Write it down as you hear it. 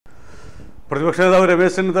പ്രതിപക്ഷ നേതാവ്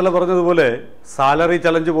രമേശ് ചെന്നിത്തല പറഞ്ഞതുപോലെ സാലറി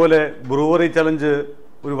ചലഞ്ച് പോലെ ബ്രൂവറി ചലഞ്ച്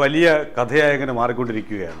ഒരു വലിയ കഥയായി അങ്ങനെ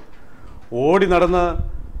മാറിക്കൊണ്ടിരിക്കുകയാണ്. ഓടി നടന്ന്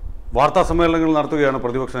വാർത്താ സമ്മേളനങ്ങൾ നടത്തുകയാണ്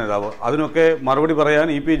പ്രതിപക്ഷ നേതാവ്. അതിനൊക്കെ മറുപടി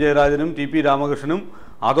പറയാൻ ഇ പി ജയരാജനും ടി പി രാമകൃഷ്ണനും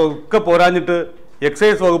അതൊക്കെ പോരാഞ്ഞിട്ട്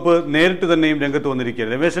എക്സൈസ് വകുപ്പ് നേരിട്ട് തന്നെയും രംഗത്ത്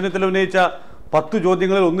വന്നിരിക്കുകയാണ്. രമേശ് ചെന്നിത്തല ഉന്നയിച്ച 10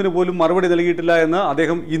 ചോദ്യങ്ങളിൽ ഒന്നിനു പോലും മറുപടി നൽകിയിട്ടില്ല എന്ന്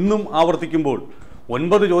അദ്ദേഹം ഇന്നും ആവർത്തിക്കുമ്പോൾ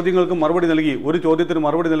 9 ചോദ്യങ്ങൾക്ക് മറുപടി നൽകി. ഒരു ചോദ്യത്തിന്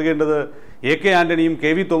മറുപടി നൽകേണ്ടത് എ കെ ആന്റണിയും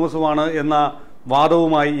കെ വി തോമസുമാണ് എന്ന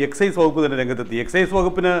വാദവുമായി എക്സൈസ് വകുപ്പ് തന്നെ രംഗത്തെത്തി. എക്സൈസ്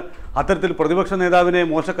വകുപ്പിന് അത്തരത്തിൽ പ്രതിപക്ഷ നേതാവിനെ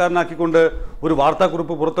മോശക്കാരനാക്കിക്കൊണ്ട് ഒരു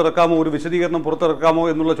വാർത്താക്കുറിപ്പ് പുറത്തിറക്കാമോ, ഒരു വിശദീകരണം പുറത്തിറക്കാമോ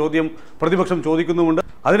എന്നുള്ള ചോദ്യം പ്രതിപക്ഷം ചോദിക്കുന്നുമുണ്ട്.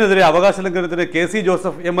 അതിനെതിരെ അവകാശ ലംഘനത്തിന് K C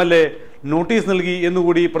Joseph MLA notice നൽകി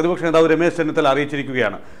എന്നുകൂടി പ്രതിപക്ഷ നേതാവ് രമേശ് ചെന്നിത്തല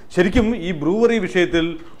അറിയിച്ചിരിക്കുകയാണ്. ശരിക്കും ഈ ബ്രൂവറി വിഷയത്തിൽ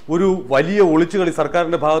ഒരു വലിയ ഒളിച്ചുകളി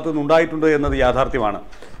സർക്കാരിൻ്റെ ഭാഗത്തു നിന്നുണ്ടായിട്ടുണ്ട് എന്നത് യാഥാർത്ഥ്യമാണ്.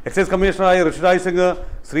 എക്സൈസ് കമ്മീഷണറായ ഋഷിരാജ് സിംഗ്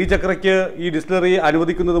ശ്രീചക്രയ്ക്ക് ഈ ഡിസ്റ്റിലറി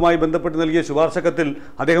അനുവദിക്കുന്നതുമായി ബന്ധപ്പെട്ട് നൽകിയ ശുപാർശ കത്തിൽ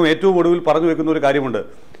അദ്ദേഹം ഏറ്റവും ഒടുവിൽ പറഞ്ഞു വെക്കുന്ന ഒരു കാര്യമുണ്ട്.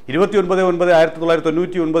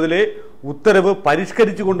 29/9/1999 ഉത്തരവ്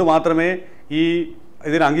പരിഷ്കരിച്ചുകൊണ്ട് മാത്രമേ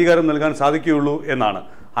ഇതിന് അംഗീകാരം നൽകാൻ സാധിക്കുകയുള്ളൂ എന്നാണ്.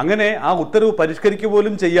 അങ്ങനെ ആ ഉത്തരവ് പരിഷ്കരിക്കുക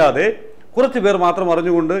പോലും ചെയ്യാതെ കുറച്ച് പേർ മാത്രം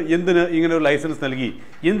അറിഞ്ഞുകൊണ്ട് എന്തിന് ഇങ്ങനെ ഒരു ലൈസൻസ് നൽകി,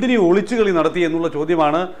 എന്തിനീ ഒളിച്ചുകളി നടത്തി എന്നുള്ള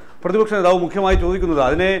ചോദ്യമാണ് പ്രതിപക്ഷ നേതാവ് മുഖ്യമായി ചോദിക്കുന്നത്.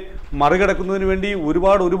 അതിനെ മറികടക്കുന്നതിന് വേണ്ടി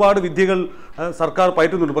ഒരുപാട് വിദ്യകൾ സർക്കാർ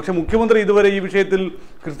പയറ്റുന്നുണ്ട്. പക്ഷേ മുഖ്യമന്ത്രി ഇതുവരെ ഈ വിഷയത്തിൽ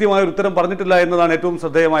കൃത്യമായ ഒരു ഉത്തരം പറഞ്ഞിട്ടില്ല എന്നതാണ് ഏറ്റവും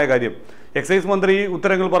ശ്രദ്ധേയമായ കാര്യം. എക്സൈസ് മന്ത്രി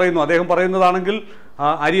ഉത്തരങ്ങൾ പറയുന്നു. അദ്ദേഹം പറയുന്നതാണെങ്കിൽ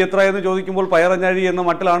അരി എത്ര എന്ന് ചോദിക്കുമ്പോൾ പയറഞ്ഞഴി എന്ന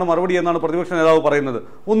മട്ടിലാണ് മറുപടി എന്നാണ് പ്രതിപക്ഷ നേതാവ് പറയുന്നത്.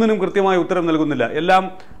 ഒന്നിനും കൃത്യമായ ഉത്തരം നൽകുന്നില്ല. എല്ലാം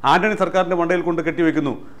ആന്റണി സർക്കാരിൻ്റെ മണ്ടയിൽ കൊണ്ട്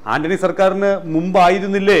കെട്ടിവെക്കുന്നു. ആന്റണി സർക്കാരിന്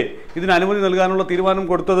മുമ്പായിരുന്നില്ലേ ഇതിന് അനുമതി നൽകാനുള്ള തീരുമാനം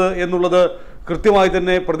കൊടുത്തത് എന്നുള്ളത് കൃത്യമായി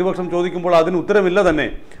തന്നെ പ്രതിപക്ഷം ചോദിക്കുമ്പോൾ അതിന് ഉത്തരമില്ല തന്നെ.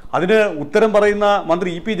 അതിന് ഉത്തരം പറയുന്ന മന്ത്രി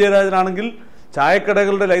ഇ പി ജയരാജനാണെങ്കിൽ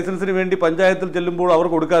ചായക്കടകളുടെ ലൈസൻസിന് വേണ്ടി പഞ്ചായത്തിൽ ചെല്ലുമ്പോൾ അവർ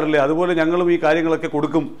കൊടുക്കാറില്ലേ, അതുപോലെ ഞങ്ങളും ഈ കാര്യങ്ങളൊക്കെ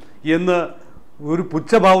കൊടുക്കും എന്ന് ഒരു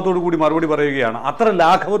പുച്ഛഭാവത്തോടു കൂടി മറുപടി പറയുകയാണ്. അത്ര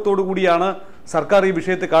ലാഘവത്തോടു കൂടിയാണ് സർക്കാർ ഈ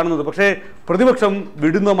വിഷയത്തെ കാണുന്നത്. പക്ഷേ പ്രതിപക്ഷം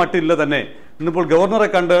വിടുന്ന മട്ടില്ല തന്നെ. ഇന്നിപ്പോൾ ഗവർണറെ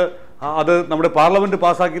കണ്ട് അത് നമ്മുടെ പാർലമെന്റ്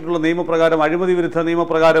പാസ്സാക്കിയിട്ടുള്ള നിയമപ്രകാരം, അഴിമതി വിരുദ്ധ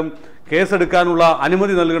നിയമപ്രകാരം കേസെടുക്കാനുള്ള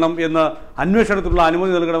അനുമതി നൽകണം എന്ന്, അന്വേഷണത്തിനുള്ള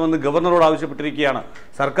അനുമതി നൽകണമെന്ന് ഗവർണറോട് ആവശ്യപ്പെട്ടിരിക്കുകയാണ്.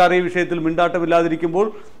 സർക്കാർ ഈ വിഷയത്തിൽ മിണ്ടാട്ടമില്ലാതിരിക്കുമ്പോൾ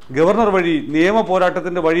ഗവർണർ വഴി നിയമ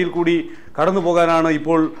പോരാട്ടത്തിന്റെ വഴിയിൽ കൂടി കടന്നു പോകാനാണ്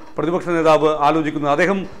ഇപ്പോൾ പ്രതിപക്ഷ നേതാവ് ആലോചിക്കുന്നത്.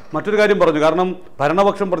 അദ്ദേഹം മറ്റൊരു കാര്യം പറഞ്ഞു. കാരണം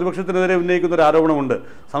ഭരണപക്ഷം പ്രതിപക്ഷത്തിനെതിരെ ഉന്നയിക്കുന്ന ഒരു ആരോപണമുണ്ട്.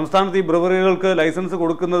 സംസ്ഥാനത്ത് ഈ ബ്രവറികൾക്ക് ലൈസൻസ്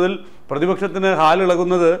കൊടുക്കുന്നതിൽ പ്രതിപക്ഷത്തിന്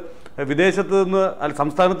ഹാലിളകുന്നത് വിദേശത്ത് നിന്ന്,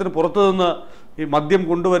 സംസ്ഥാനത്തിന് പുറത്തു നിന്ന് ഈ മദ്യം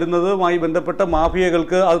കൊണ്ടുവരുന്നതുമായി ബന്ധപ്പെട്ട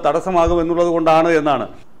മാഫിയകൾക്ക് അത് തടസ്സമാകും എന്നുള്ളത് കൊണ്ടാണ് എന്നാണ്.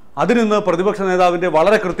 അതിനിന്ന് പ്രതിപക്ഷ നേതാവിൻ്റെ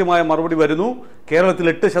വളരെ കൃത്യമായ മറുപടി വരുന്നു. കേരളത്തിൽ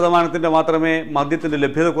 8% മാത്രമേ മദ്യത്തിൻ്റെ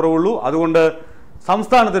ലഭ്യത കുറവുള്ളൂ. അതുകൊണ്ട്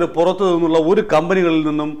സംസ്ഥാനത്തിന് പുറത്തു നിന്നുള്ള ഒരു കമ്പനികളിൽ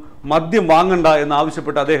നിന്നും മദ്യം വാങ്ങണ്ട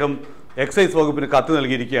എന്നാവശ്യപ്പെട്ട് അദ്ദേഹം എക്സൈസ് വകുപ്പിന് കത്ത്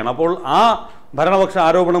നൽകിയിരിക്കുകയാണ്. അപ്പോൾ ആ ഭരണപക്ഷ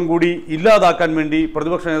ആരോപണം കൂടി ഇല്ലാതാക്കാൻ വേണ്ടി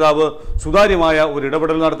പ്രതിപക്ഷ നേതാവ് സുതാര്യമായ ഒരു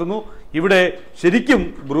ഇടപെടൽ നടത്തുന്നു. ഇവിടെ ശരിക്കും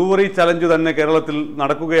ബ്രൂവറി ചലഞ്ച് തന്നെ കേരളത്തിൽ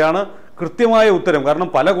നടക്കുകയാണ്. കൃത്യമായ ഉത്തരം, കാരണം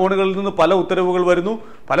പല കോണുകളിൽ നിന്ന് പല ഉത്തരവുകൾ വരുന്നു,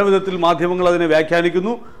 പല വിധത്തിൽ മാധ്യമങ്ങൾ അതിനെ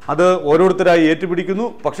വ്യാഖ്യാനിക്കുന്നു, അത് ഓരോരുത്തരായി ഏറ്റുപിടിക്കുന്നു.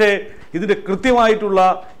 പക്ഷേ ഇതിൻ്റെ കൃത്യമായിട്ടുള്ള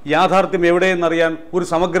യാഥാർത്ഥ്യം എവിടെയെന്നറിയാൻ ഒരു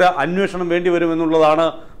സമഗ്ര അന്വേഷണം വേണ്ടിവരുമെന്നുള്ളതാണ്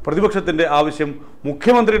പ്രതിപക്ഷത്തിൻ്റെ ആവശ്യം.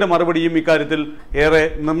 മുഖ്യമന്ത്രിയുടെ മറുപടിയും ഇക്കാര്യത്തിൽ ഏറെ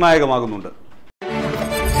നിർണായകമാകുന്നുണ്ട്.